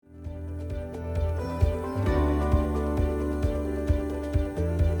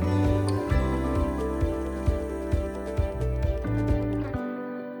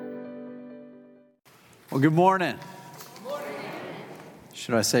Well, good morning. Good morning.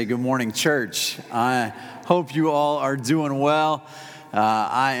 Should I say good morning, church? I hope you all are doing well.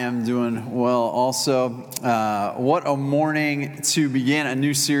 I am doing well also. What a morning to begin a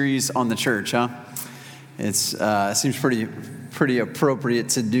new series on the church, huh? It seems pretty appropriate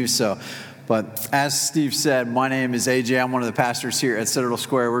to do so. But as Steve said, my name is AJ. I'm one of the pastors here at Citadel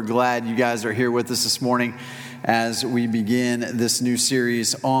Square. We're glad you guys are here with us this morning as we begin this new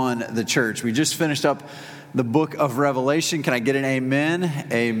series on the church. We just finished up the book of Revelation. Can I get an amen?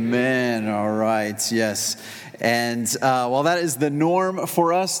 Amen. All right. Yes. And while that is the norm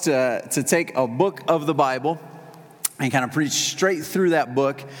for us to take a book of the Bible and kind of preach straight through that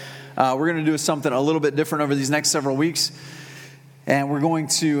book, we're going to do something a little bit different over these next several weeks. And we're going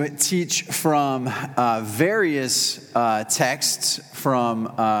to teach from various texts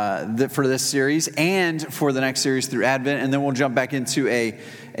for this series and for the next series through Advent. And then we'll jump back into a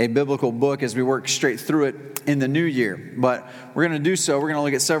biblical book as we work straight through it in the new year. But we're going to do so. We're going to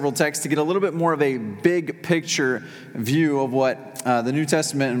look at several texts to get a little bit more of a big picture view of what the New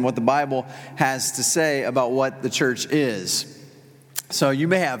Testament and what the Bible has to say about what the church is. So you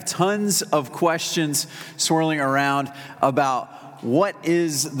may have tons of questions swirling around about what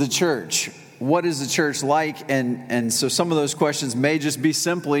is the church? What is the church like? And so some of those questions may just be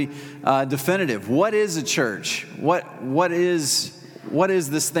simply definitive. What is a church? What is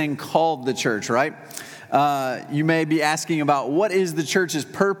this thing called the church, right? You may be asking about what is the church's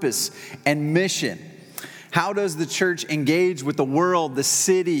purpose and mission? How does the church engage with the world, the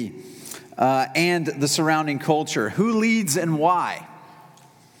city, and the surrounding culture? Who leads and why?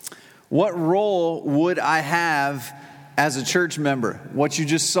 What role would I have as a church member? What you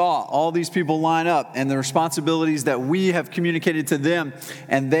just saw, all these people line up and the responsibilities that we have communicated to them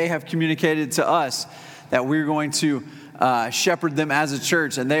and they have communicated to us, that we're going to shepherd them as a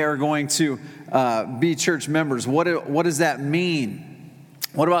church and they are going to be church members. What does that mean?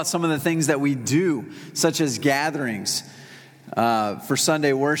 What about some of the things that we do, such as gatherings for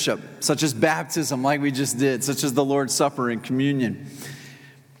Sunday worship, such as baptism like we just did, such as the Lord's Supper and communion,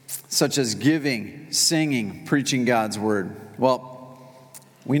 such as giving, singing, preaching God's word? Well,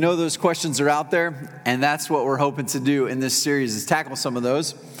 we know those questions are out there, and that's what we're hoping to do in this series, is tackle some of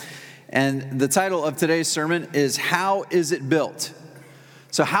those. And the title of today's sermon is, How is it built?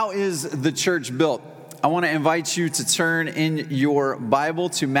 So how is the church built? I want to invite you to turn in your Bible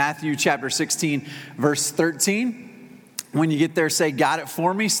to Matthew chapter 16, verse 13. When you get there, say, got it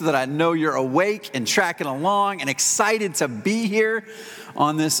for me, so that I know you're awake and tracking along and excited to be here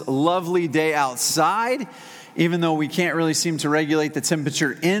on this lovely day outside, even though we can't really seem to regulate the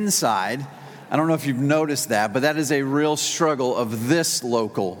temperature inside. I don't know if you've noticed that, but that is a real struggle of this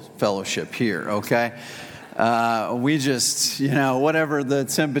local fellowship here, okay? We just, whatever the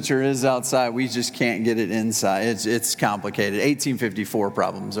temperature is outside, we just can't get it inside. It's complicated. 1854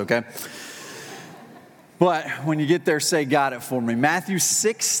 problems, okay? But when you get there, say, got it for me. Matthew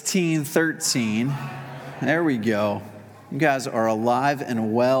 16:13. There we go. You guys are alive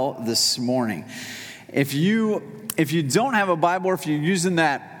and well this morning. If you don't have a Bible, or if you're using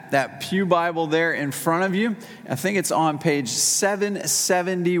that pew Bible there in front of you, I think it's on page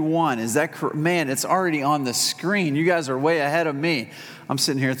 771. Is that correct? Man, it's already on the screen. You guys are way ahead of me. I'm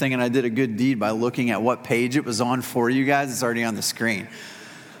sitting here thinking I did a good deed by looking at what page it was on for you guys. It's already on the screen.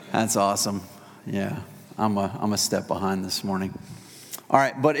 That's awesome. Yeah. I'm a step behind this morning. All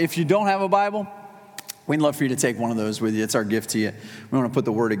right, but if you don't have a Bible, we'd love for you to take one of those with you. It's our gift to you. We want to put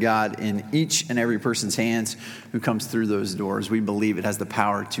the Word of God in each and every person's hands who comes through those doors. We believe it has the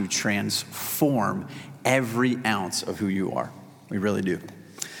power to transform every ounce of who you are. We really do.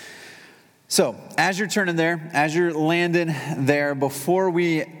 So, as you're turning there, as you're landing there, before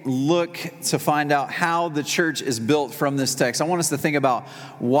we look to find out how the church is built from this text, I want us to think about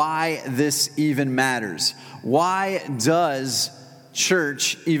why this even matters. Why does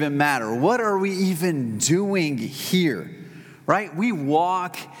church even matter? What are we even doing here? Right? We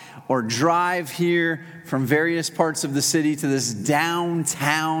walk or drive here from various parts of the city to this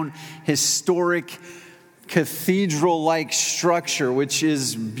downtown historic cathedral-like structure, which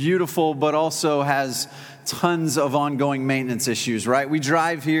is beautiful, but also has tons of ongoing maintenance issues, right? We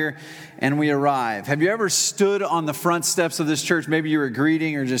drive here and we arrive. Have you ever stood on the front steps of this church? Maybe you were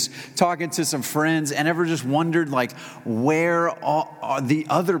greeting or just talking to some friends and ever just wondered, like, where all the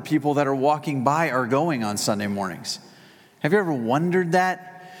other people that are walking by are going on Sunday mornings? Have you ever wondered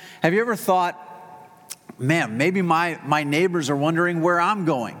that? Have you ever thought, man, maybe my neighbors are wondering where I'm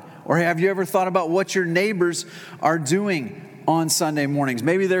going? Or have you ever thought about what your neighbors are doing on Sunday mornings?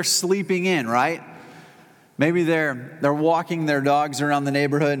 Maybe they're sleeping in, right? Maybe they're walking their dogs around the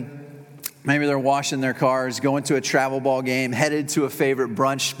neighborhood. Maybe they're washing their cars, going to a travel ball game, headed to a favorite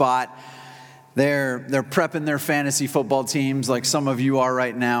brunch spot. They're prepping their fantasy football teams like some of you are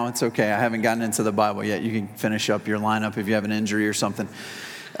right now. It's okay. I haven't gotten into the Bible yet. You can finish up your lineup if you have an injury or something.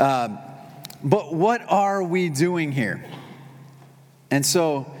 But what are we doing here? And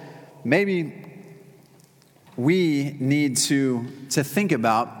so maybe we need to think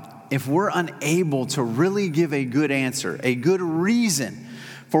about if we're unable to really give a good answer, a good reason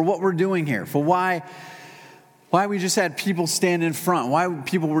for what we're doing here, for why we just had people stand in front, why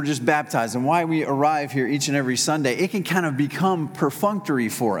people were just baptized, and why we arrive here each and every Sunday, it can kind of become perfunctory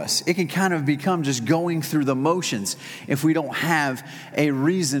for us. It can kind of become just going through the motions if we don't have a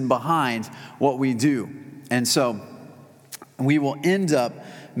reason behind what we do. And so we will end up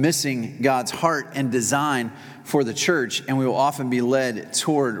missing God's heart and design for the church, and we will often be led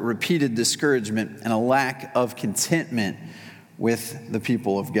toward repeated discouragement and a lack of contentment with the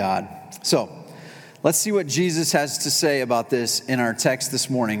people of God. So, let's see what Jesus has to say about this in our text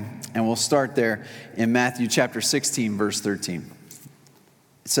this morning, and we'll start there in Matthew chapter 16, verse 13.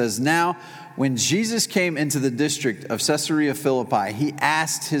 It says, "Now, when Jesus came into the district of Caesarea Philippi, he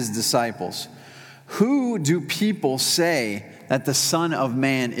asked his disciples, 'Who do people say that the Son of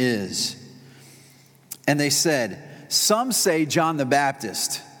Man is?' And they said, 'Some say John the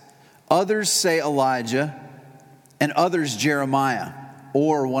Baptist, others say Elijah, and others Jeremiah,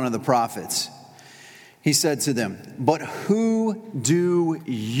 or one of the prophets.' He said to them, 'But who do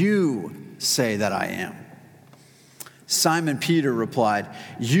you say that I am?' Simon Peter replied,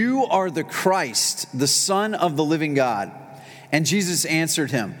 'You are the Christ, the Son of the living God.' And Jesus answered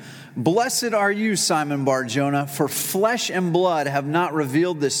him, 'Blessed are you, Simon Bar-Jonah, for flesh and blood have not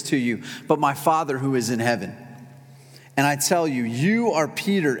revealed this to you, but my Father who is in heaven. And I tell you, you are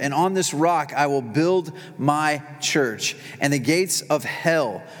Peter, and on this rock I will build my church, and the gates of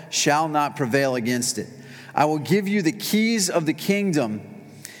hell shall not prevail against it. I will give you the keys of the kingdom,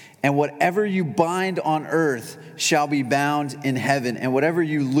 and whatever you bind on earth shall be bound in heaven, and whatever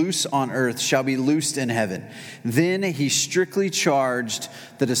you loose on earth shall be loosed in heaven.' Then he strictly charged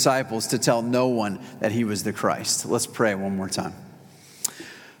the disciples to tell no one that he was the Christ." Let's pray one more time.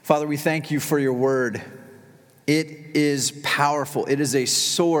 Father, we thank you for your word. It is powerful. It is a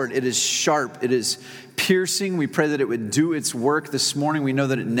sword. It is sharp. It is piercing. We pray that it would do its work this morning. We know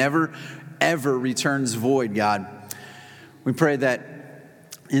that it never, ever returns void, God. We pray that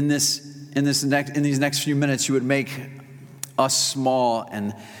in these next few minutes, you would make us small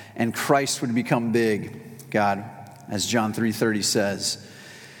and Christ would become big, God, as John 3:30 says.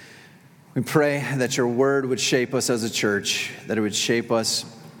 We pray that your word would shape us as a church, that it would shape us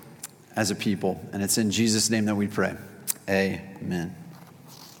as a people. And it's in Jesus' name that we pray. Amen.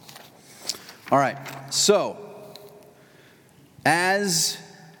 All right. So, as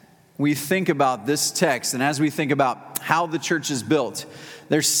we think about this text and as we think about how the church is built,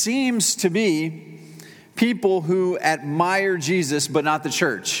 there seems to be people who admire Jesus but not the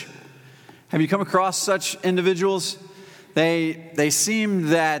church. Have you come across such individuals? They seem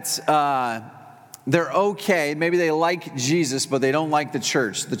that they're okay. Maybe they like Jesus, but they don't like the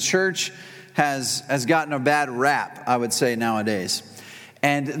church. The church has gotten a bad rap, I would say, nowadays.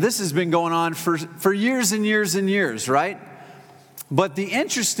 And this has been going on for years and years and years, right? But the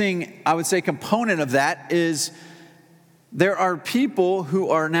interesting, I would say, component of that is there are people who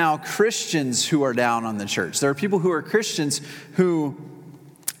are now Christians who are down on the church. There are people who are Christians who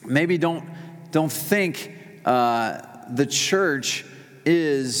maybe don't think the church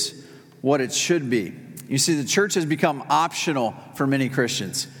is what it should be. You see, the church has become optional for many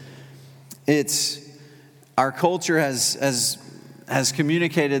Christians. Our culture has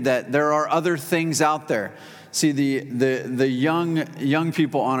communicated that there are other things out there. See, the young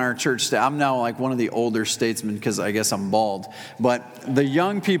people on our church staff, I'm now like one of the older statesmen because I guess I'm bald, but the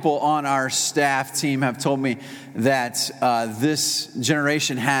young people on our staff team have told me that this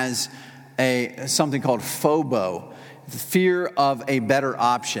generation has something called FOBO, fear of a better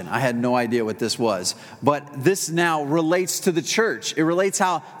option. I had no idea what this was, but this now relates to the church. It relates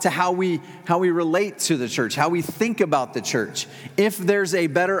to how we relate to the church, how we think about the church. If there's a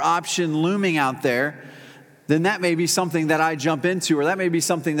better option looming out there, then that may be something that I jump into, or that may be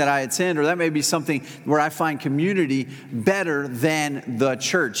something that I attend, or that may be something where I find community better than the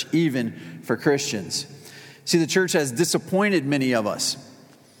church, even for Christians. See, the church has disappointed many of us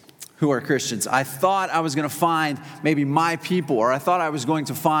who are Christians. I thought I was going to find maybe my people, or I thought I was going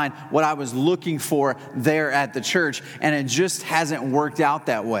to find what I was looking for there at the church, and it just hasn't worked out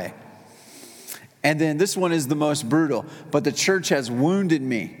that way. And then this one is the most brutal, but the church has wounded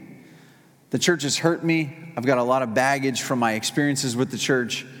me. The church has hurt me. I've got a lot of baggage from my experiences with the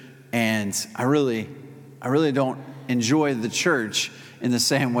church, and I really don't enjoy the church in the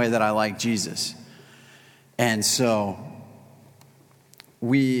same way that I like Jesus. And so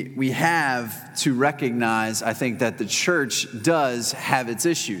we have to recognize, I think, that the church does have its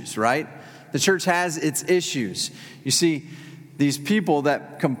issues, right? The church has its issues. You see, these people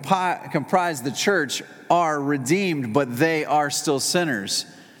that comprise the church are redeemed, but they are still sinners.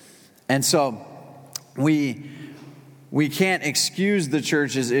 And so we can't excuse the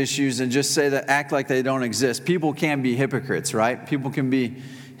church's issues and just say that, act like they don't exist. People can be hypocrites, right? People can be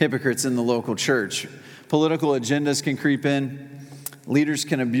hypocrites in the local church. Political agendas can creep in. Leaders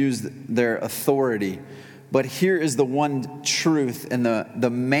can abuse their authority. But here is the one truth, and the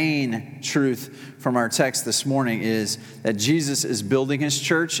main truth from our text this morning is that Jesus is building his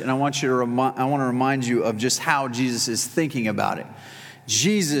church, and I want to remind you of just how Jesus is thinking about it.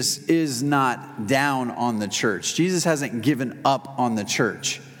 Jesus is not down on the church. Jesus hasn't given up on the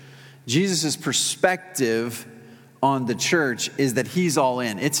church. Jesus' perspective on the church is that he's all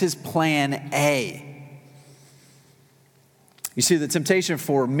in. It's his plan A. You see, the temptation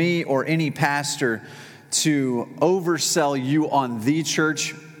for me or any pastor to oversell you on the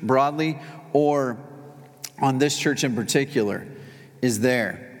church broadly or on this church in particular is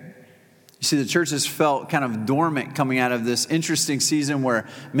there. You see, the church has felt kind of dormant coming out of this interesting season where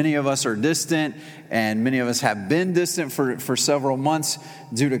many of us are distant and many of us have been distant for several months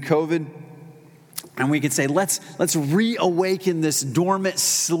due to COVID. And we could say, let's reawaken this dormant,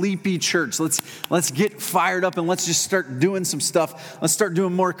 sleepy church. Let's get fired up and let's just start doing some stuff. Let's start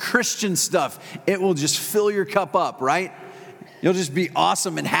doing more Christian stuff. It will just fill your cup up, right? You'll just be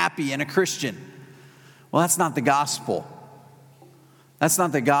awesome and happy and a Christian. Well, that's not the gospel. That's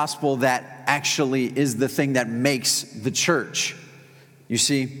not the gospel that actually is the thing that makes the church. You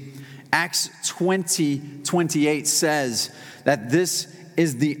see, Acts 20:28 says that this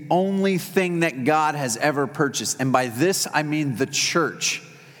is the only thing that God has ever purchased. And by this, I mean the church.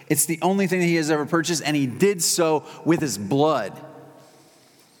 It's the only thing that he has ever purchased, and he did so with his blood.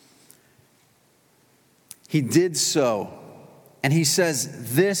 He did so. And he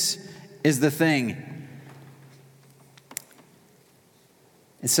says, this is the thing.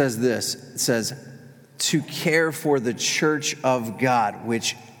 It says this. It says, to care for the church of God,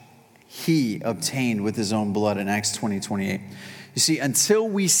 which he obtained with his own blood in Acts 20:28. You see, until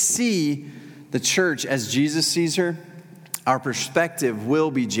we see the church as Jesus sees her, our perspective will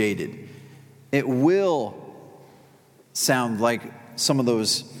be jaded. It will sound like some of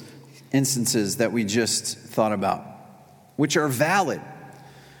those instances that we just thought about, which are valid.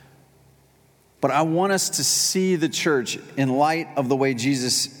 But I want us to see the church in light of the way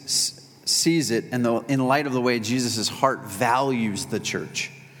Jesus sees it and in light of the way Jesus' heart values the church.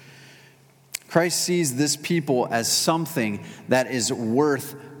 Christ sees this people as something that is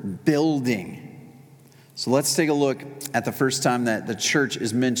worth building. So let's take a look at the first time that the church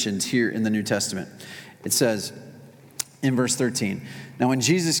is mentioned here in the New Testament. It says in verse 13, now when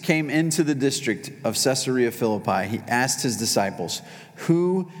Jesus came into the district of Caesarea Philippi, he asked his disciples,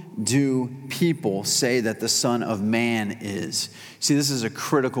 who do people say that the Son of Man is? See, this is a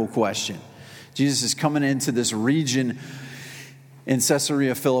critical question. Jesus is coming into this region in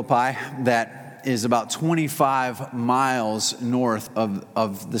Caesarea Philippi that is about 25 miles north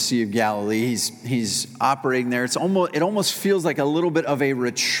of the Sea of Galilee. He's operating there. It almost feels like a little bit of a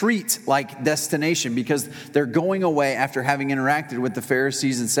retreat-like destination because they're going away after having interacted with the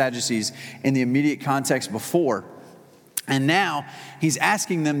Pharisees and Sadducees in the immediate context before. And now he's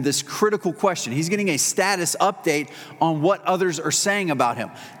asking them this critical question. He's getting a status update on what others are saying about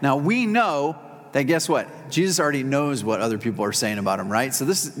him. Now we know that guess what? Jesus already knows what other people are saying about him, right? So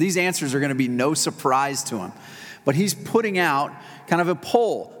these answers are going to be no surprise to him. But he's putting out kind of a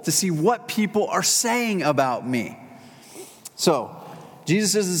poll to see what people are saying about me. So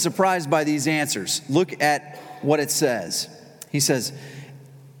Jesus isn't surprised by these answers. Look at what it says. He says,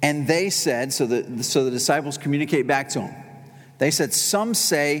 and they said, so the disciples communicate back to him. They said, some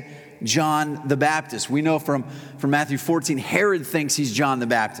say John the Baptist. We know from Matthew 14, Herod thinks he's John the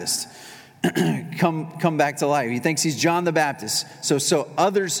Baptist. come back to life. He thinks he's John the Baptist. So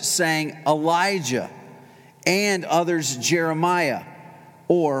others saying Elijah, and others Jeremiah,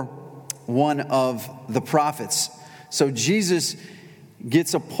 or one of the prophets. So Jesus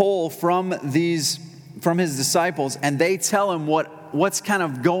gets a poll from his disciples, and they tell him what's kind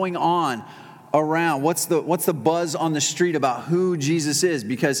of going on around, what's the buzz on the street about who Jesus is,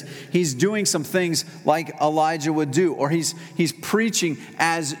 because he's doing some things like Elijah would do, or he's preaching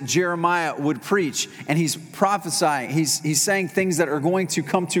as Jeremiah would preach, and he's prophesying, he's saying things that are going to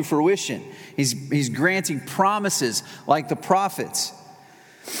come to fruition. He's granting promises like the prophets.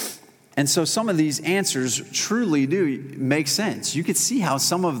 And so some of these answers truly do make sense. You could see how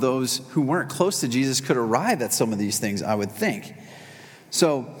some of those who weren't close to Jesus could arrive at some of these things, I would think.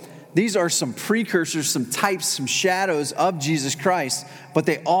 So these are some precursors, some types, some shadows of Jesus Christ, but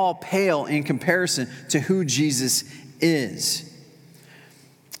they all pale in comparison to who Jesus is.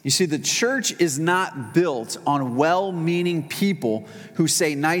 You see, the church is not built on well-meaning people who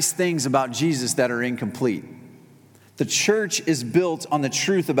say nice things about Jesus that are incomplete. The church is built on the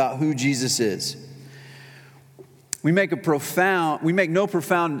truth about who Jesus is. We make no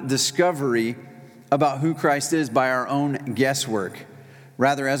profound discovery about who Christ is by our own guesswork.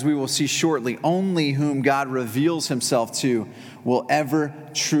 Rather, as we will see shortly, only whom God reveals himself to will ever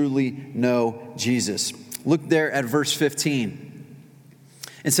truly know Jesus. Look there at verse 15.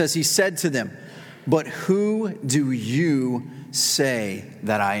 It says, he said to them, "But who do you say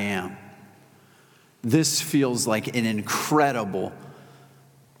that I am?" This feels like an incredible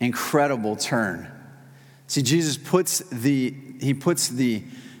turn. See, Jesus puts the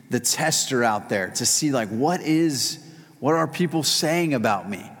tester out there to see, like, what are people saying about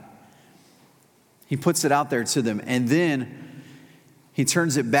me? He puts it out there to them, and then he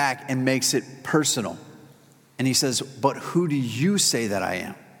turns it back and makes it personal. And he says, "But who do you say that I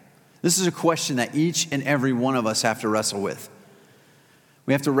am?" This is a question that each and every one of us have to wrestle with.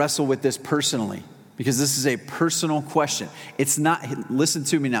 We have to wrestle with this personally, because this is a personal question. It's not, listen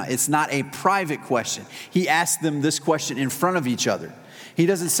to me now, it's not a private question. He asked them this question in front of each other. He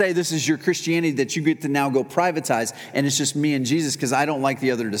doesn't say this is your Christianity that you get to now go privatize and it's just me and Jesus because I don't like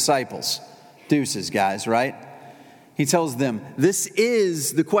the other disciples. Deuces, guys, right? He tells them, this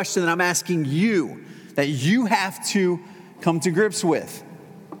is the question that I'm asking you, that you have to come to grips with.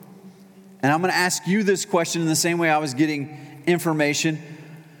 And I'm going to ask you this question in the same way I was getting information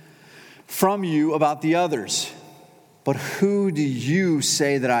from you about the others. But who do you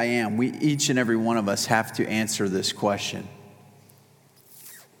say that I am? Each and every one of us have to answer this question.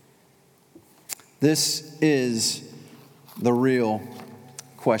 This is the real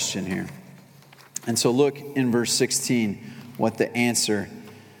question here. And so look in verse 16 what the answer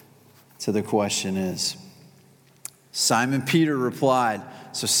to the question is. Simon Peter replied.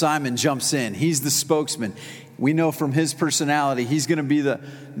 So Simon jumps in. He's the spokesman. We know from his personality, he's going to be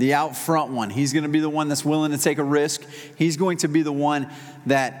the out front one. He's going to be the one that's willing to take a risk. He's going to be the one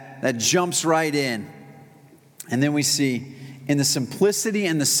that jumps right in. And then we see in the simplicity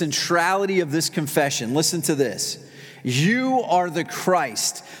and the centrality of this confession, listen to this. You are the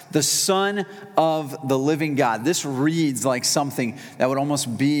Christ, the Son of the living God. This reads like something that would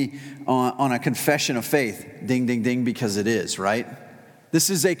almost be on a confession of faith. Ding, ding, ding, because it is, right? This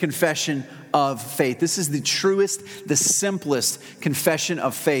is a confession of faith. This is the truest, the simplest confession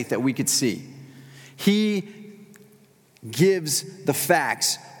of faith that we could see. He gives the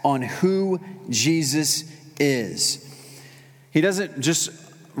facts on who Jesus is. He doesn't just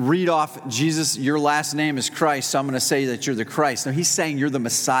read off, Jesus, your last name is Christ, so I'm going to say that you're the Christ. No, he's saying you're the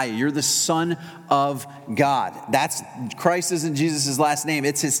Messiah. You're the Son of God. Christ isn't Jesus' last name.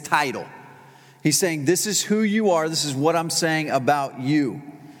 It's his title. He's saying, this is who you are. This is what I'm saying about you.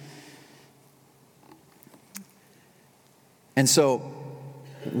 And so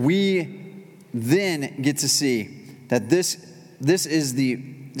we then get to see that this is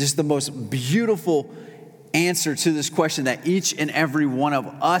just the most beautiful answer to this question that each and every one of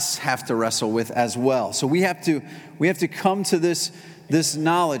us have to wrestle with as well. So we have to come to this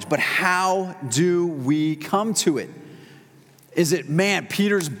knowledge, but how do we come to it? Is it, man,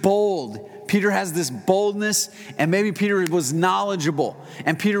 Peter's bold. Peter has this boldness, and maybe Peter was knowledgeable,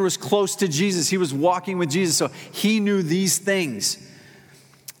 and Peter was close to Jesus. He was walking with Jesus, so he knew these things.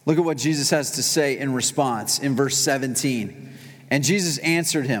 Look at what Jesus has to say in response in verse 17. And Jesus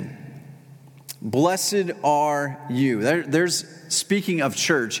answered him, "Blessed are you." There's speaking of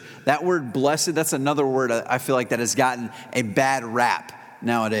church, that word blessed, that's another word I feel like that has gotten a bad rap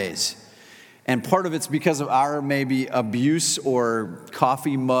nowadays. And part of it's because of our maybe abuse or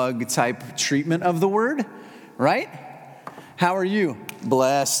coffee mug type treatment of the word, right? How are you?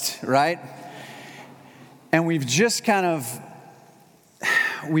 Blessed, right? And we've just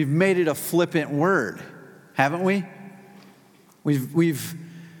we've made it a flippant word, haven't we? We've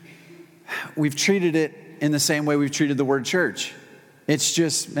treated it in the same way we've treated the word church. It's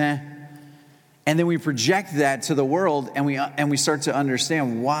just, eh. And then we project that to the world, and we start to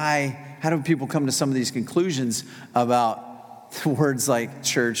understand why. How do people come to some of these conclusions about words like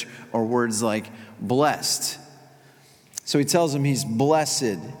church or words like blessed? So he tells him he's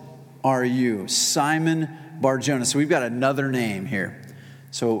blessed are you, Simon Bar-Jonah. So we've got another name here.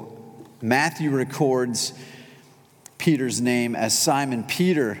 So Matthew records Peter's name as Simon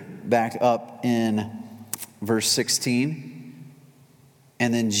Peter. back up in verse 16.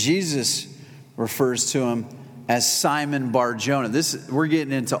 And then Jesus refers to him as Simon Bar-Jonah. We're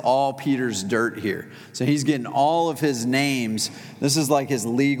getting into all Peter's dirt here. So he's getting all of his names. This is like his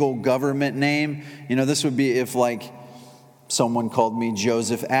legal government name. You know, this would be if like someone called me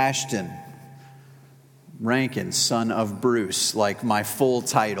Joseph Ashton Rankin, son of Bruce, like my full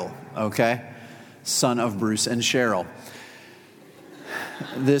title, okay? Son of Bruce and Cheryl.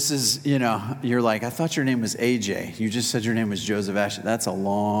 This is, you know, you're like, I thought your name was AJ. You just said your name was Joseph Ashton. That's a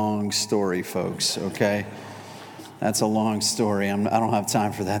long story, folks, okay? That's a long story. I don't have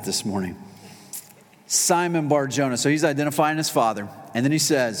time for that this morning. Simon Bar-Jonah. So he's identifying his father. And then he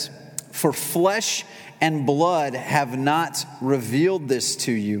says, for flesh and blood have not revealed this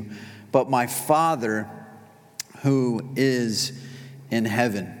to you, but my Father who is in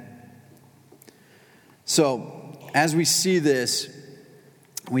heaven. So as we see this,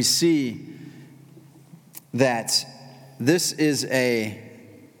 we see that this is a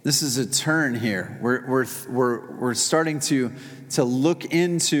turn here. We're starting to look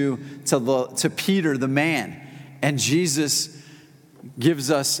into Peter the man, and Jesus gives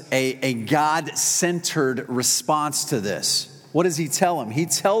us a God-centered response to this. What does he tell him? He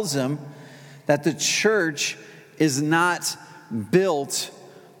tells him that the church is not built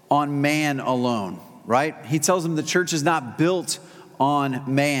on man alone, right? He tells him the church is not built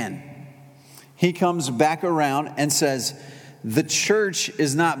on man. He comes back around and says, the church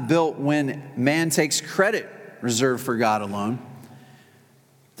is not built when man takes credit reserved for God alone.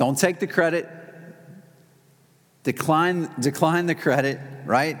 Don't take the credit. Decline the credit,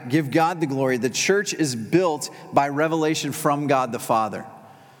 right? Give God the glory. The church is built by revelation from God the Father.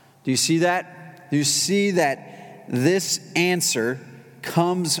 Do you see that? Do you see that this answer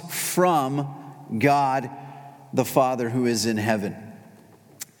comes from God the Father who is in heaven?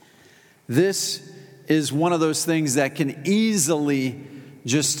 This is one of those things that can easily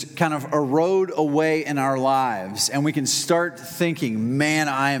just kind of erode away in our lives. And we can start thinking, man,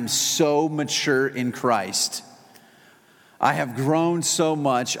 I am so mature in Christ. I have grown so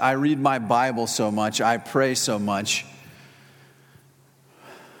much. I read my Bible so much. I pray so much.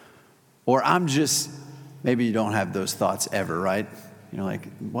 Or I'm just, maybe you don't have those thoughts ever, right? You're like,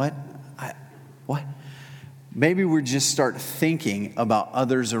 what? What? Maybe we just start thinking about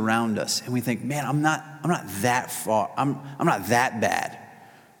others around us, and we think, man, I'm not that far. I'm not that bad,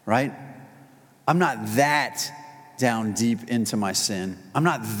 right? I'm not that down deep into my sin. I'm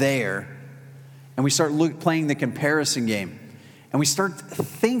not there. And we start playing the comparison game, and we start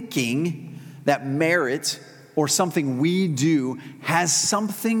thinking that merit or something we do has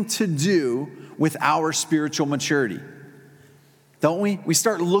something to do with our spiritual maturity. Don't we? We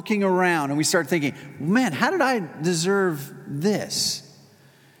start looking around and we start thinking, man, how did I deserve this?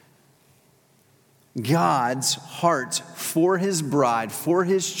 God's heart for his bride, for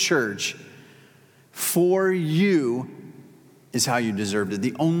his church, for you is how you deserved it.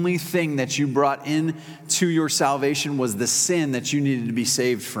 The only thing that you brought into your salvation was the sin that you needed to be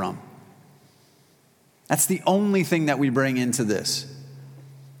saved from. That's the only thing that we bring into this.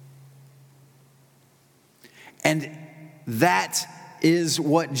 And that is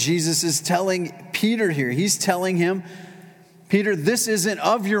what Jesus is telling Peter here. He's telling him, Peter, this isn't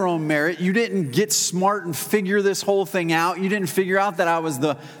of your own merit. You didn't get smart and figure this whole thing out. You didn't figure out that I was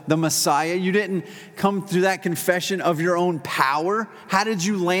the Messiah. You didn't come through that confession of your own power. How did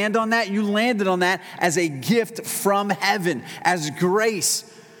you land on that? You landed on that as a gift from heaven, as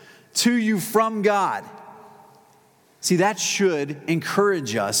grace to you from God. See, that should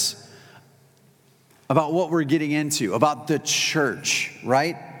encourage us about what we're getting into, about the church,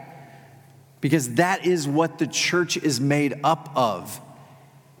 right? Because that is what the church is made up of.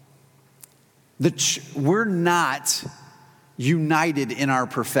 We're not united in our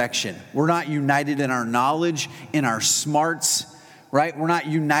perfection. We're not united in our knowledge, in our smarts, right? We're not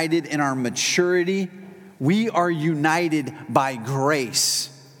united in our maturity. We are united by grace.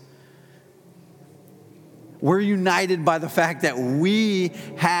 We're united by the fact that we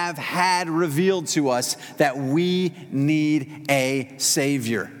have had revealed to us that we need a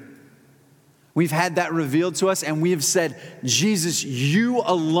Savior. We've had that revealed to us, and we have said, Jesus, you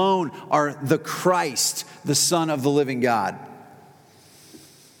alone are the Christ, the Son of the living God.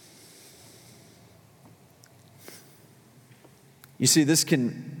 You see, this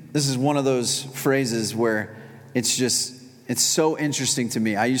is one of those phrases where it's so interesting to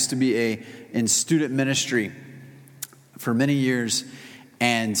me. I used to be in student ministry for many years,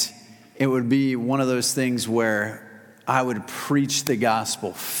 and it would be one of those things where I would preach the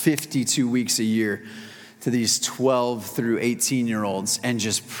gospel 52 weeks a year to these 12 through 18-year-olds and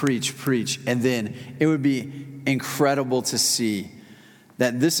just preach. And then it would be incredible to see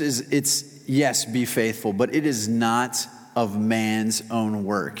that yes, be faithful, but it is not of man's own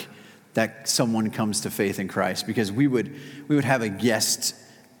work that someone comes to faith in Christ, because we would have a guest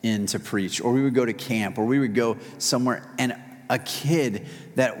in to preach, or we would go to camp, or we would go somewhere, and a kid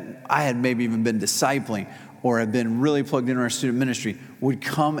that I had maybe even been discipling or had been really plugged into our student ministry would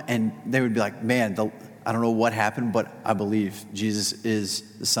come, and they would be like, man, I don't know what happened, but I believe Jesus is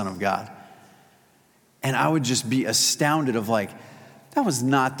the Son of God. And I would just be astounded of like, that was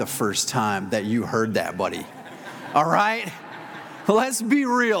not the first time that you heard that, buddy. All right? Let's be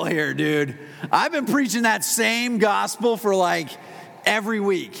real here, dude. I've been preaching that same gospel for like every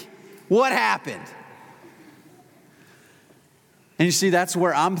week. What happened? And you see, that's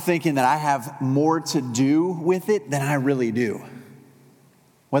where I'm thinking that I have more to do with it than I really do.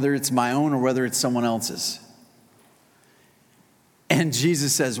 Whether it's my own or whether it's someone else's. And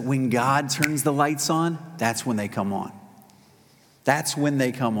Jesus says, when God turns the lights on, that's when they come on. That's when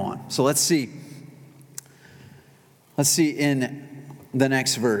they come on. So let's see. Let's see in the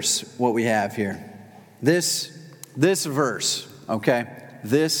next verse what we have here. This verse, okay?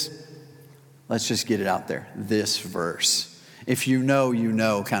 Let's just get it out there. This verse. If you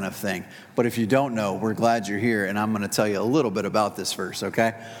know kind of thing. But if you don't know, we're glad you're here, and I'm going to tell you a little bit about this verse,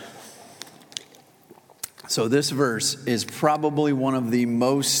 okay? So this verse is probably one of the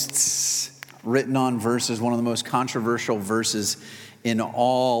most written on verses, one of the most controversial verses in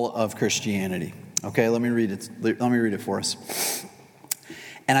all of Christianity. Okay, let me read it. Let me read it for us.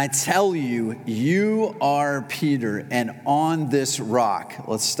 And I tell you, you are Peter, and on this rock,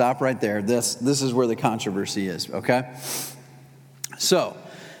 let's stop right there. This is where the controversy is, okay? So,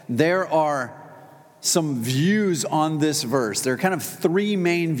 there are some views on this verse. There are kind of three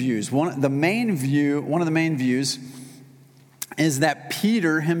main views. One of the main views is that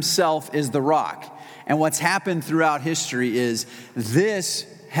Peter himself is the rock. And what's happened throughout history is this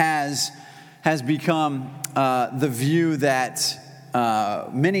has become the view that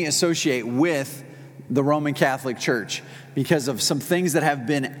many associate with the Roman Catholic Church because of some things that have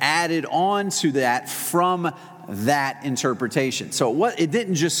been added on to that from that interpretation. So it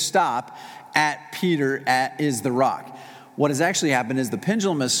didn't just stop at Peter is the rock. What has actually happened is the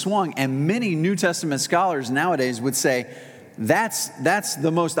pendulum has swung, and many New Testament scholars nowadays would say that's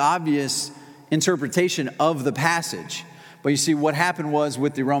the most obvious interpretation of the passage. But you see, what happened was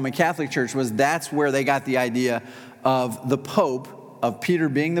with the Roman Catholic Church was that's where they got the idea of the Pope, of Peter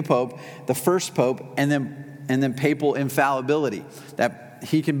being the Pope, the first Pope, and then papal infallibility, that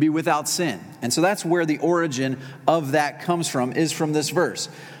he can be without sin. And so that's where the origin of that comes from, is from this verse.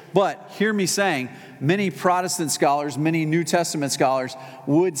 But hear me saying, many Protestant scholars, many New Testament scholars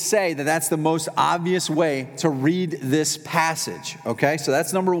would say that that's the most obvious way to read this passage. Okay, so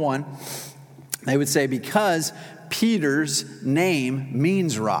that's number one. They would say because Peter's name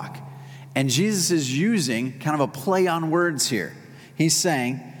means rock. And Jesus is using kind of a play on words here. He's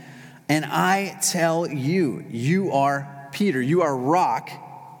saying, and I tell you, you are Peter, you are rock,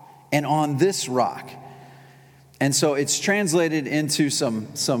 and on this rock. And so it's translated into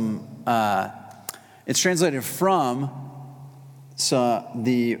it's translated from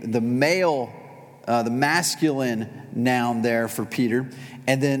the masculine noun there for Peter.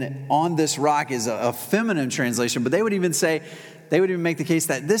 And then on this rock is a feminine translation, but they would even make the case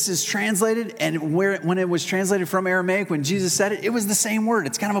that this is translated, and when it was translated from Aramaic, when Jesus said it, it was the same word.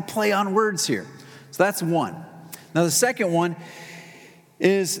 It's kind of a play on words here. So that's one. Now the second one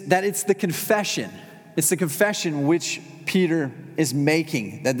is that it's the confession. It's the confession which Peter is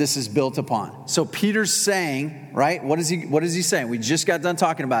making that this is built upon. So Peter's saying, right? What is he saying? We just got done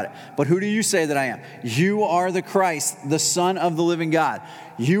talking about it. But who do you say that I am? You are the Christ, the Son of the living God.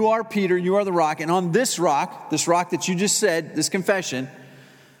 You are Peter, you are the rock. And on this rock that you just said, this confession,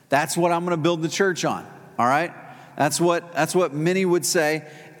 that's what I'm going to build the church on. All right? That's what many would say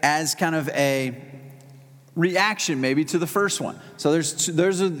as kind of a reaction maybe to the first one. So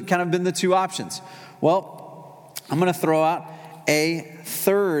there's kind of been the two options. Well, I'm going to throw out a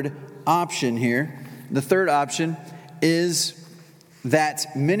third option here. The third option is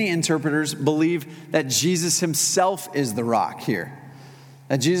that many interpreters believe that Jesus himself is the rock here.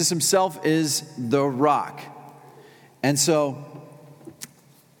 That Jesus himself is the rock. And so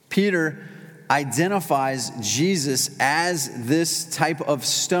Peter identifies Jesus as this type of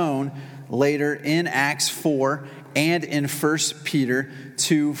stone later in Acts 4 and in 1 Peter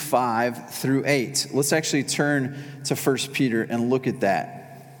 2, 5 through 8. Let's actually turn to 1 Peter and look at that.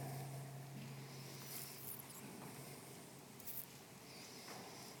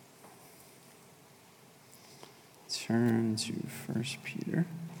 turn to 1 Peter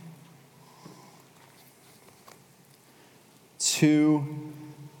 2,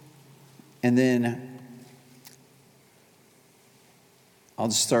 and then I'll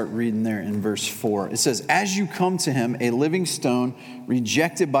just start reading there in verse 4. It says, "As you come to him, a living stone,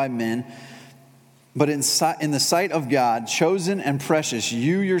 rejected by men, but in the sight of God, chosen and precious,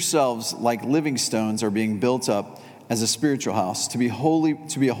 you yourselves, like living stones, are being built up as a spiritual house, to be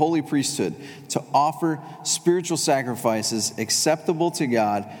a holy priesthood, to offer spiritual sacrifices acceptable to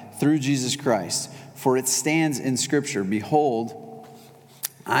God through Jesus Christ. For it stands in Scripture, behold,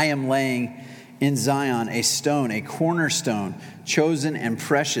 I am laying in Zion a stone, a cornerstone, chosen and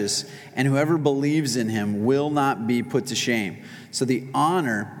precious, and whoever believes in him will not be put to shame. So the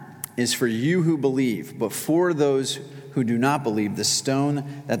honor is for you who believe, but for those who do not believe, the stone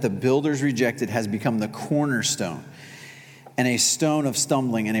that the builders rejected has become the cornerstone, and a stone of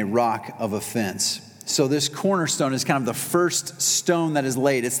stumbling and a rock of offense." So this cornerstone is kind of the first stone that is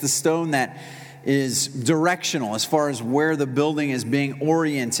laid. It's the stone that is directional as far as where the building is being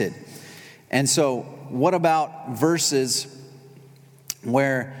oriented. And so what about verses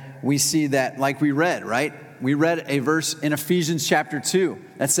where we see that, like we read, right? We read a verse in Ephesians chapter 2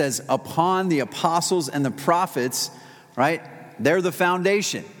 that says, upon the apostles and the prophets, right? They're the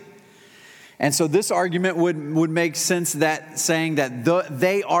foundation. And so this argument would make sense, that saying that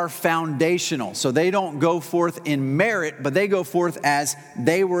they are foundational. So they don't go forth in merit, but they go forth as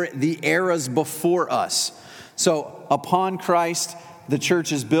they were the eras before us. So upon Christ, the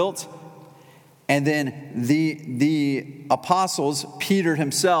church is built. And then the apostles, Peter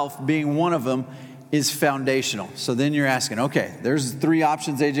himself being one of them, is foundational. So then you're asking, okay, there's 3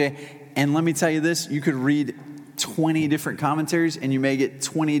 options, AJ. And let me tell you this, you could read 20 different commentaries and you may get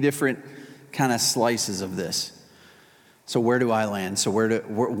 20 different kind of slices of this. So where do I land? So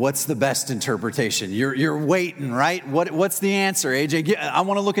what's the best interpretation? You're waiting, right? What's the answer, AJ? I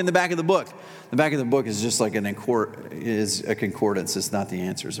want to look in the back of the book. The back of the book is just like a concordance. It's not the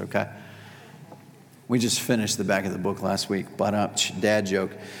answers, okay? We just finished the back of the book last week. But dad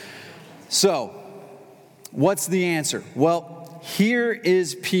joke. So, what's the answer? Well, here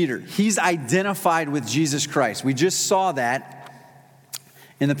is Peter. He's identified with Jesus Christ. We just saw that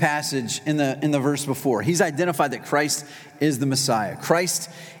in the passage, in the verse before. He's identified that Christ is the Messiah. Christ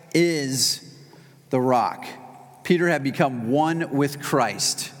is the rock. Peter had become one with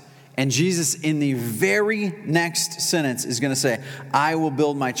Christ. And Jesus, in the very next sentence, is going to say, I will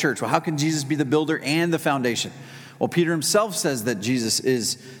build my church. Well, how can Jesus be the builder and the foundation? Well, Peter himself says that Jesus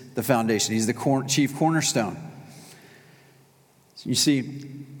is the foundation. He's the chief cornerstone. You see,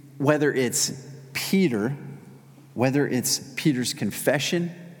 whether it's Peter's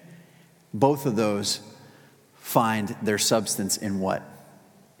confession, both of those find their substance in what?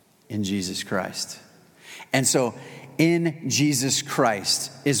 In Jesus Christ. And so, in Jesus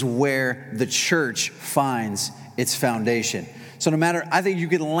Christ is where the church finds its foundation. So no matter, I think you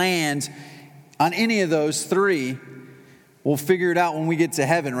could land on any of those 3. We'll figure it out when we get to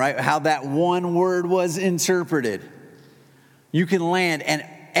heaven, right? How that one word was interpreted. You can land, and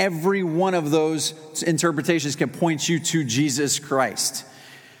every one of those interpretations can point you to Jesus Christ.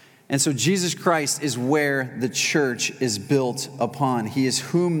 And so Jesus Christ is where the church is built upon. He is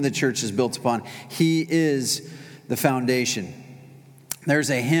whom the church is built upon. He is the foundation. There's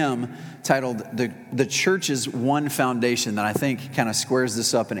a hymn titled The Church's One Foundation that I think kind of squares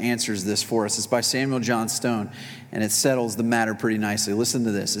this up and answers this for us. It's by Samuel John Stone, and it settles the matter pretty nicely. Listen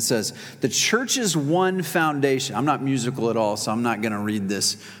to this. It says, the church's one foundation. I'm not musical at all, so I'm not going to read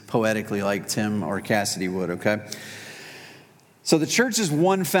this poetically like Tim or Cassidy would, okay? So the church's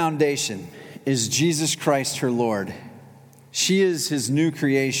one foundation is Jesus Christ, her Lord. She is his new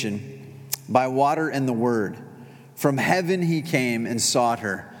creation by water and the word. From heaven he came and sought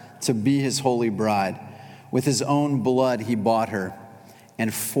her to be his holy bride. With his own blood he bought her,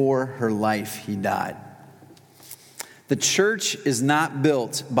 and for her life he died. The church is not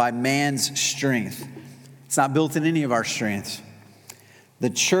built by man's strength. It's not built in any of our strengths. The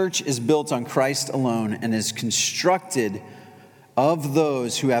church is built on Christ alone and is constructed of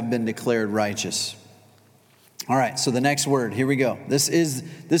those who have been declared righteous. All right, so the next word, here we go. This is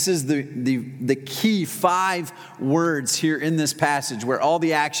the key 5 words here in this passage where all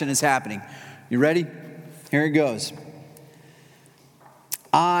the action is happening. You ready? Here it goes.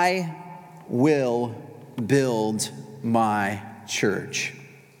 I will build my church.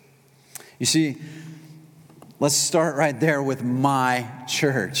 You see, let's start right there with my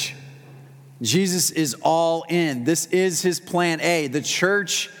church. Jesus is all in. This is his plan A. The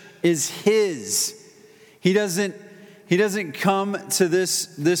church is his. He doesn't come to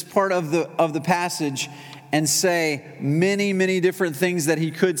this part of the passage and say many, many different things that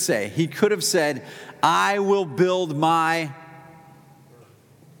he could say. He could have said, I will build my...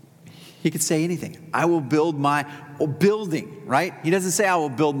 He could say anything. I will build my building, right? He doesn't say I will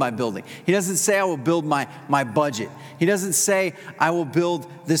build my building. He doesn't say I will build my budget. He doesn't say I will build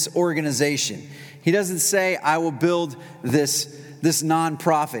this organization. He doesn't say I will build this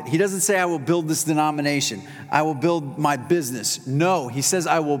nonprofit. He doesn't say I will build this denomination. I will build my business. No, he says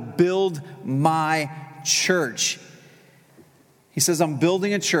I will build my church. He says I'm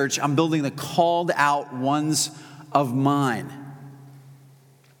building a church. I'm building the called out ones of mine.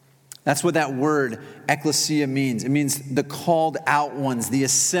 That's what that word ecclesia means. It means the called out ones, the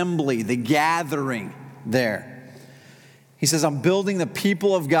assembly, the gathering there. He says, I'm building the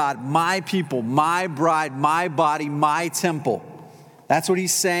people of God, my people, my bride, my body, my temple. That's what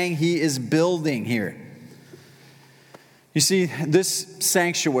he's saying he is building here. You see, this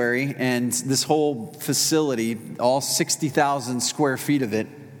sanctuary and this whole facility, all 60,000 square feet of it,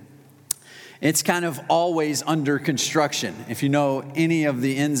 it's kind of always under construction. If you know any of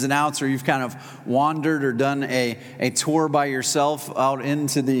the ins and outs, or you've kind of wandered or done a tour by yourself out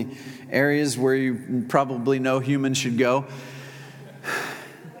into the areas where you probably know humans should go,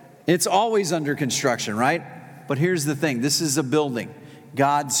 it's always under construction, right? But here's the thing. This is a building.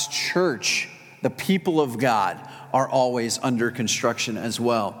 God's church, the people of God, are always under construction as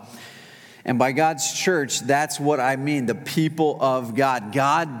well. And by God's church, that's what I mean, the people of God.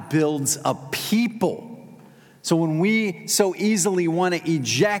 God builds a people. So when we so easily want to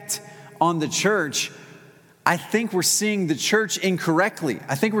eject on the church, I think we're seeing the church incorrectly.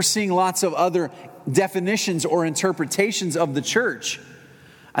 I think we're seeing lots of other definitions or interpretations of the church.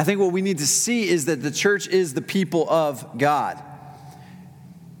 I think what we need to see is that the church is the people of God.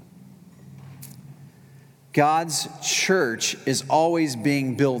 God's church is always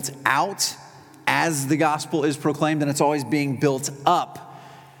being built out as the gospel is proclaimed, and it's always being built up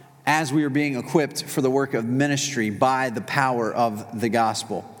as we are being equipped for the work of ministry by the power of the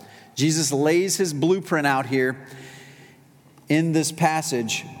gospel. Jesus lays his blueprint out here in this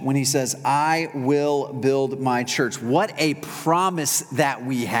passage when he says, I will build my church. What a promise that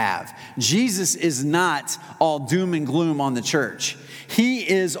we have. Jesus is not all doom and gloom on the church. He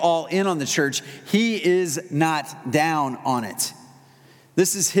is all in on the church. He is not down on it.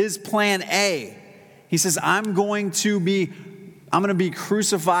 This is his plan A. He says, I'm going to be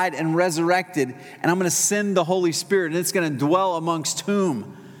crucified and resurrected, and I'm going to send the Holy Spirit, and it's going to dwell amongst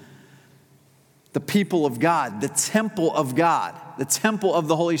whom? The people of God, the temple of God, the temple of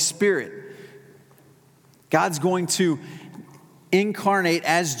the Holy Spirit. God's going to incarnate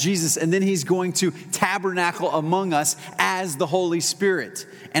as Jesus, and then he's going to tabernacle among us as the Holy Spirit.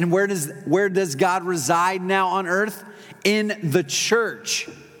 And where does God reside now on earth? In the church.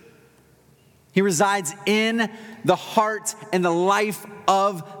 He resides in the heart and the life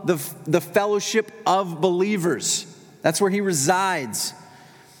of the fellowship of believers. That's where he resides.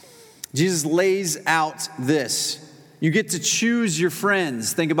 Jesus lays out this. You get to choose your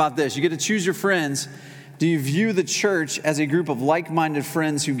friends. Think about this. You get to choose your friends. Do you view the church as a group of like-minded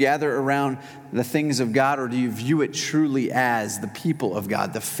friends who gather around the things of God, or do you view it truly as the people of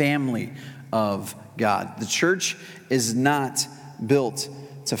God, the family of God? The church is not built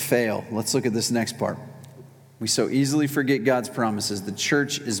to fail. Let's look at this next part. We so easily forget God's promises. The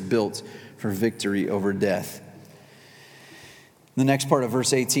church is built for victory over death. The next part of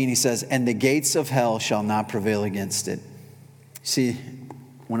verse 18, he says, and the gates of hell shall not prevail against it. See,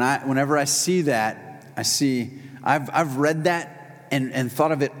 whenever I see that, I've read that and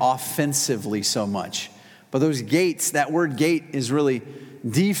thought of it offensively so much. But those gates, that word gate is really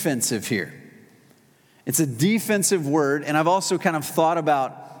defensive here. It's a defensive word, and I've also kind of thought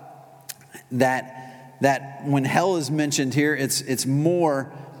about that when hell is mentioned here, it's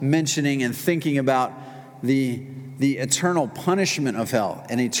more mentioning and thinking about the eternal punishment of hell.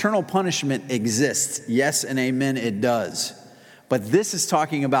 And eternal punishment exists. Yes and amen, it does. But this is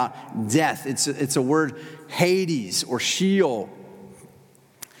talking about death. It's a word, Hades or Sheol.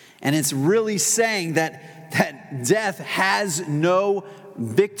 And it's really saying that death has no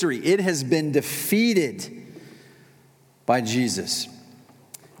victory. It has been defeated by Jesus.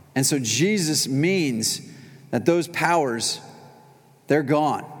 And so Jesus means that those powers, they're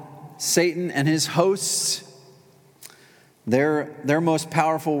gone. Satan and his hosts, their most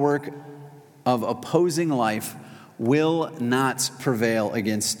powerful work of opposing life will not prevail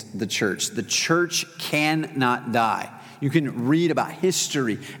against the church. The church cannot die. You can read about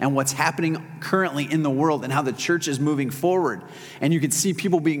history and what's happening currently in the world and how the church is moving forward. And you can see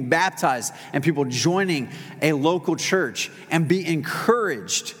people being baptized and people joining a local church and be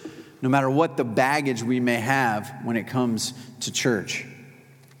encouraged no matter what the baggage we may have when it comes to church.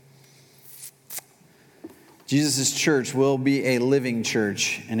 Jesus' church will be a living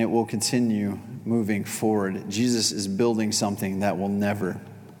church, and it will continue moving forward. Jesus is building something that will never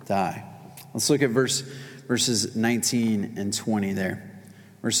die. Let's look at verses 19 and 20 there.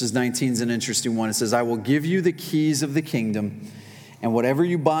 Verses 19 is an interesting one. It says, I will give you the keys of the kingdom, and whatever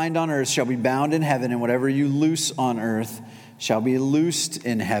you bind on earth shall be bound in heaven, and whatever you loose on earth shall be loosed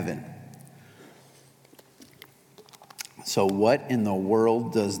in heaven. So what in the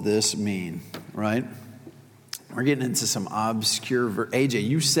world does this mean, right? We're getting into some obscure... AJ,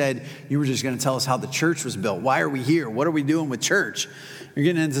 you said you were just going to tell us how the church was built. Why are we here? What are we doing with church? You're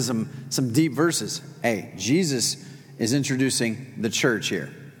getting into some deep verses. Hey, Jesus is introducing the church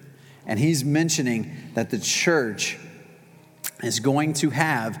here. And he's mentioning that the church is going to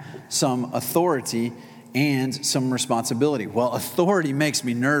have some authority and some responsibility. Well, authority makes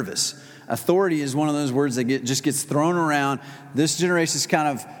me nervous. Authority is one of those words that just gets thrown around. This generation is kind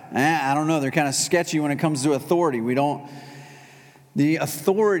of, I don't know, they're kind of sketchy when it comes to authority. The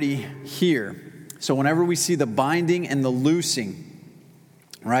authority here, so whenever we see the binding and the loosing,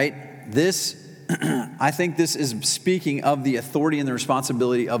 right, I think this is speaking of the authority and the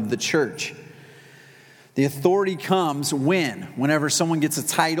responsibility of the church. The authority comes whenever someone gets a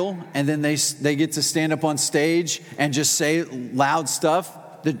title and then they get to stand up on stage and just say loud stuff.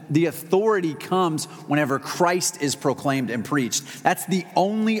 The authority comes whenever Christ is proclaimed and preached. That's the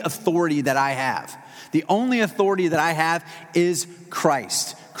only authority that I have. The only authority that I have is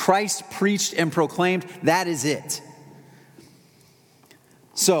Christ. Christ preached and proclaimed. That is it.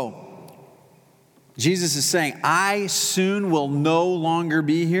 So, Jesus is saying, I soon will no longer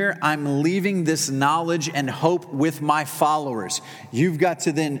be here. I'm leaving this knowledge and hope with my followers. You've got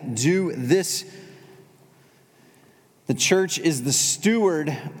to then do this. The church is the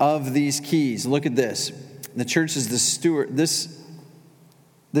steward of these keys. Look at this. The church is the steward. This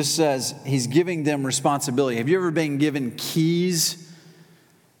says he's giving them responsibility. Have you ever been given keys?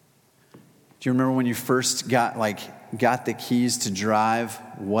 Do you remember when you first got the keys to drive?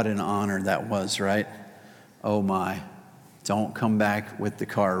 What an honor that was, right? Oh my, don't come back with the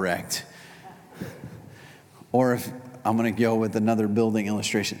car wrecked. Or if I'm going to go with another building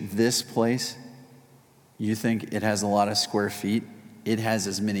illustration. This place, you think it has a lot of square feet? It has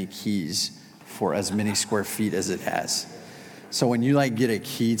as many keys for as many square feet as it has. So when you get a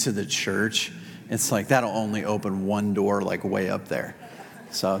key to the church, it's like that'll only open one door way up there.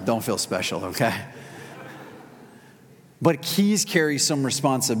 So don't feel special, okay? But keys carry some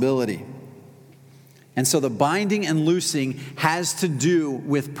responsibility. And so the binding and loosing has to do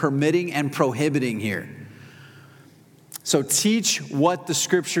with permitting and prohibiting here. So teach what the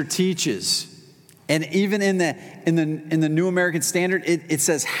scripture teaches. And even in the New American Standard, it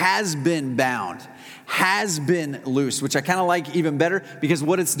says has been bound, has been loosed, which I kind of like even better because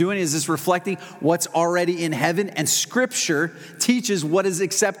what it's doing is it's reflecting what's already in heaven, and Scripture teaches what is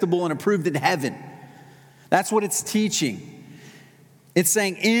acceptable and approved in heaven. That's what it's teaching. It's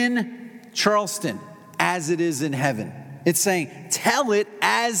saying in Charleston as it is in heaven. It's saying tell it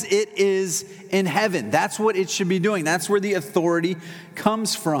as it is in heaven. That's what it should be doing. That's where the authority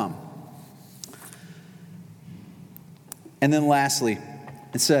comes from. And then lastly,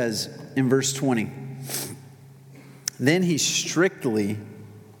 it says in verse 20, then he strictly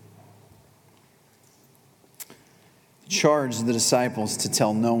charged the disciples to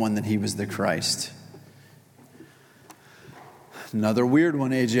tell no one that he was the Christ. Another weird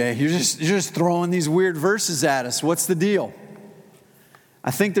one, AJ. You're just throwing these weird verses at us. What's the deal? I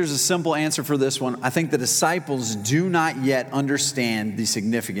think there's a simple answer for this one. I think the disciples do not yet understand the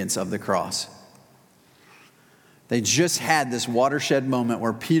significance of the cross. They just had this watershed moment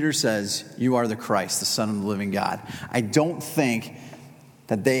where Peter says, you are the Christ, the Son of the living God. I don't think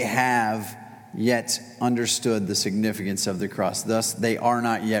that they have yet understood the significance of the cross. Thus, they are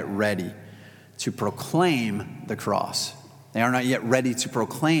not yet ready to proclaim the cross. They are not yet ready to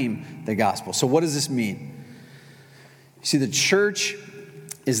proclaim the gospel. So what does this mean? You see, the church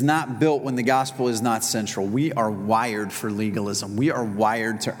is not built when the gospel is not central. We are wired for legalism. We are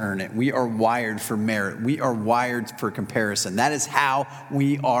wired to earn it. We are wired for merit. We are wired for comparison. That is how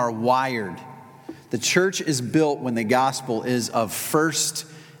we are wired. The church is built when the gospel is of first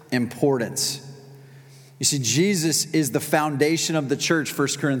importance. You see, Jesus is the foundation of the church,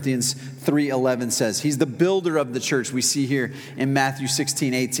 1 Corinthians 3:11 says. He's the builder of the church, we see here in Matthew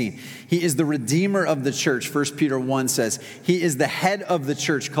 16:18. He is the redeemer of the church, 1 Peter 1 says. He is the head of the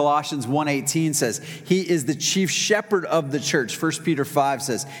church, Colossians 1:18 says. He is the chief shepherd of the church, 1 Peter 5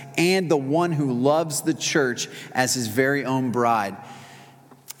 says. And the one who loves the church as his very own bride.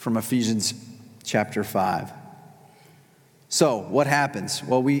 from Ephesians chapter 5. So, what happens?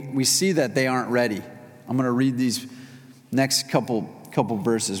 Well, we see that they aren't ready. I'm going to read these next couple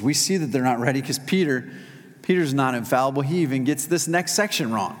verses. We see that they're not ready because Peter's not infallible. He even gets this next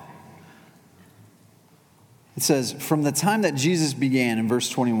section wrong. It says, from the time that Jesus began, in verse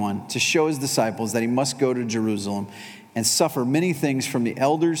 21, to show his disciples that he must go to Jerusalem and suffer many things from the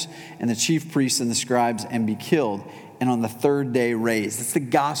elders and the chief priests and the scribes and be killed, and on the third day raised. That's the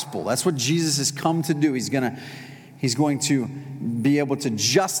gospel. That's what Jesus has come to do. He's going to be able to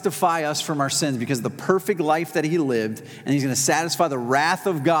justify us from our sins because of the perfect life that he lived, and he's going to satisfy the wrath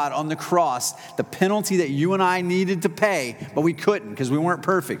of God on the cross, the penalty that you and I needed to pay, but we couldn't because we weren't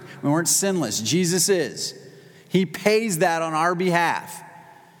perfect. We weren't sinless. Jesus is. He pays that on our behalf.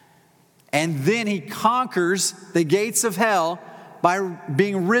 And then he conquers the gates of hell by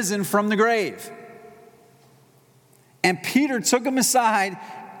being risen from the grave. And Peter took him aside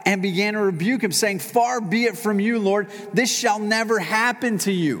and began to rebuke him, saying, far be it from you, Lord, this shall never happen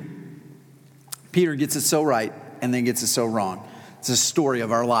to you. Peter gets it so right and then gets it so wrong. It's a story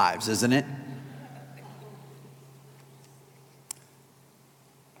of our lives, isn't it?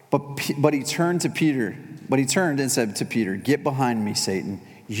 But he turned and said to Peter, get behind me, Satan.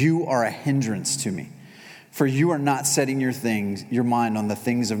 You are a hindrance to me. For you are not setting your mind on the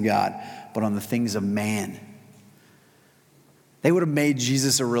things of God, but on the things of man. They would have made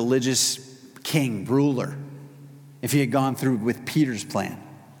Jesus a religious king, ruler, if he had gone through with Peter's plan.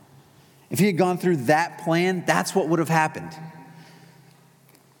 If he had gone through that plan, that's what would have happened.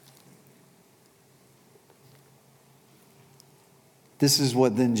 This is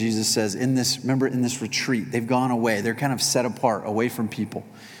what then Jesus says in this retreat. They've gone away. They're kind of set apart, away from people.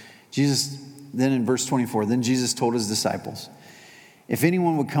 Then in verse 24, then Jesus told his disciples, if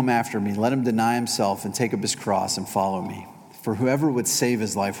anyone would come after me, let him deny himself and take up his cross and follow me. For whoever would save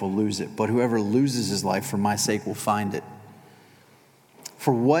his life will lose it, but whoever loses his life for my sake will find it.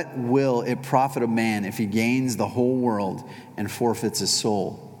 For what will it profit a man if he gains the whole world and forfeits his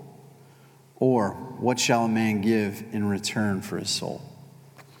soul? Or what shall a man give in return for his soul?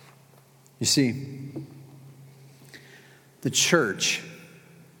 You see, the church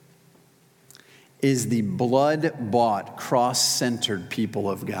is the blood-bought, cross-centered people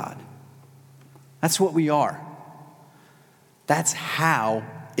of God. That's what we are. That's how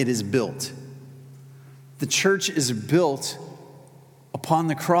it is built. The church is built upon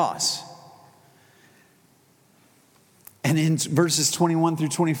the cross. And in verses 21 through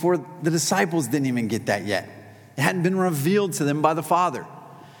 24, the disciples didn't even get that yet. It hadn't been revealed to them by the Father.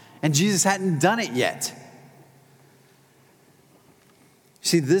 And Jesus hadn't done it yet.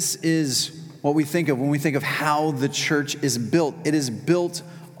 See, this is what we think of when we think of how the church is built. It is built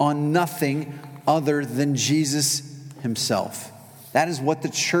on nothing other than Jesus himself. That is what the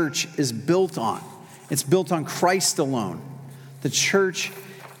church is built on. It's built on Christ alone. The church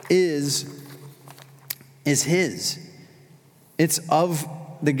is his.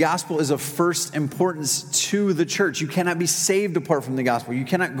 The gospel is of first importance to the church. You cannot be saved apart from the gospel. You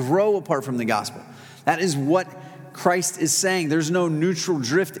cannot grow apart from the gospel. That is what Christ is saying. There's no neutral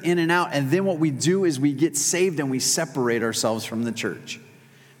drift in and out. And then what we do is we get saved and we separate ourselves from the church.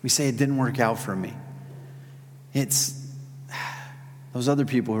 We say, it didn't work out for me. It's those other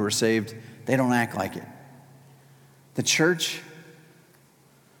people who are saved, they don't act like it. The church,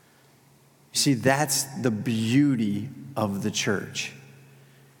 you see, that's the beauty of the church,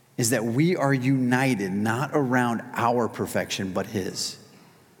 is that we are united not around our perfection, but his.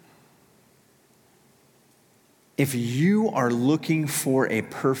 If you are looking for a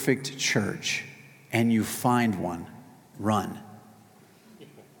perfect church and you find one, run.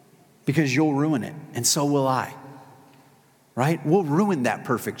 Because you'll ruin it, and so will I. Right? We'll ruin that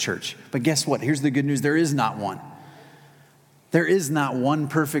perfect church. But guess what? Here's the good news. There is not one. There is not one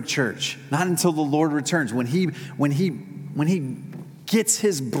perfect church. Not until the Lord returns. When he gets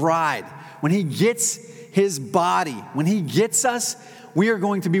his bride, when he gets his body, when he gets us, we are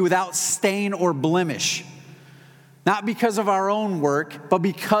going to be without stain or blemish. Not because of our own work, but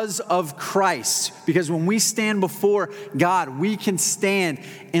because of Christ. Because when we stand before God, we can stand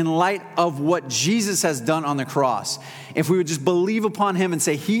in light of what Jesus has done on the cross. If we would just believe upon him and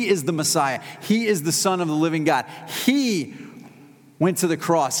say, he is the Messiah. He is the Son of the living God. He went to the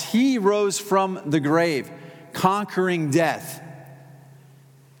cross. He rose from the grave, conquering death.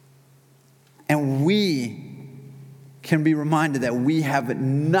 And we can be reminded that we have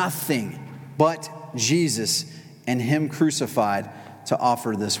nothing but Jesus and him crucified to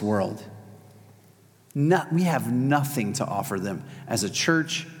offer this world. We have nothing to offer them. As a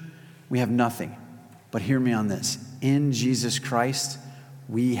church, we have nothing. But hear me on this. In Jesus Christ,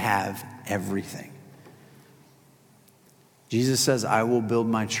 we have everything. Jesus says, I will build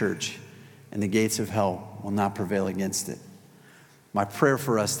my church, and the gates of hell will not prevail against it. My prayer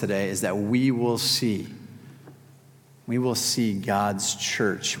for us today is that we will see God's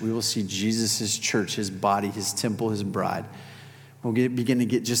church. We will see Jesus' church, his body, his temple, his bride. We'll begin to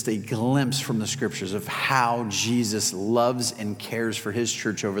get just a glimpse from the scriptures of how Jesus loves and cares for his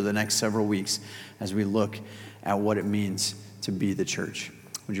church over the next several weeks as we look at what it means to be the church.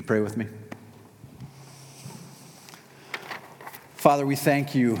 Would you pray with me? Father, we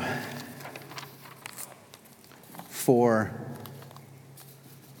thank you for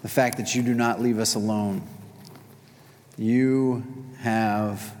the fact that you do not leave us alone. You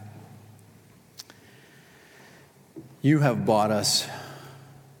have bought us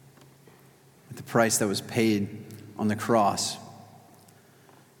with the price that was paid on the cross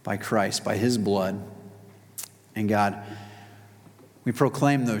by Christ, by his blood. And God, we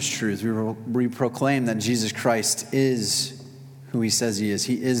proclaim those truths. We proclaim that Jesus Christ is who he says he is.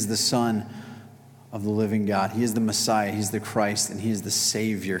 He is the Son of the living God. He is the Messiah. He's the Christ, and he is the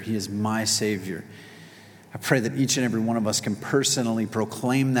Savior. He is my Savior. I pray that each and every one of us can personally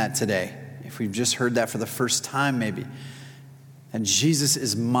proclaim that today. If we've just heard that for the first time, maybe, and Jesus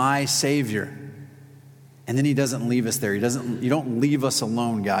is my Savior. And then he doesn't leave us there. You don't leave us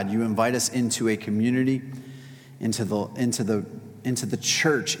alone, God. You invite us into a community, into the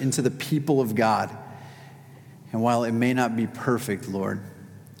church, into the people of God. And while it may not be perfect, Lord,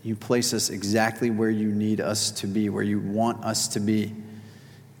 you place us exactly where you need us to be, where you want us to be.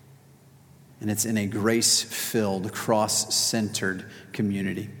 And it's in a grace-filled, cross-centered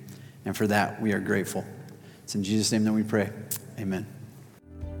community. And for that, we are grateful. It's in Jesus' name that we pray. Amen.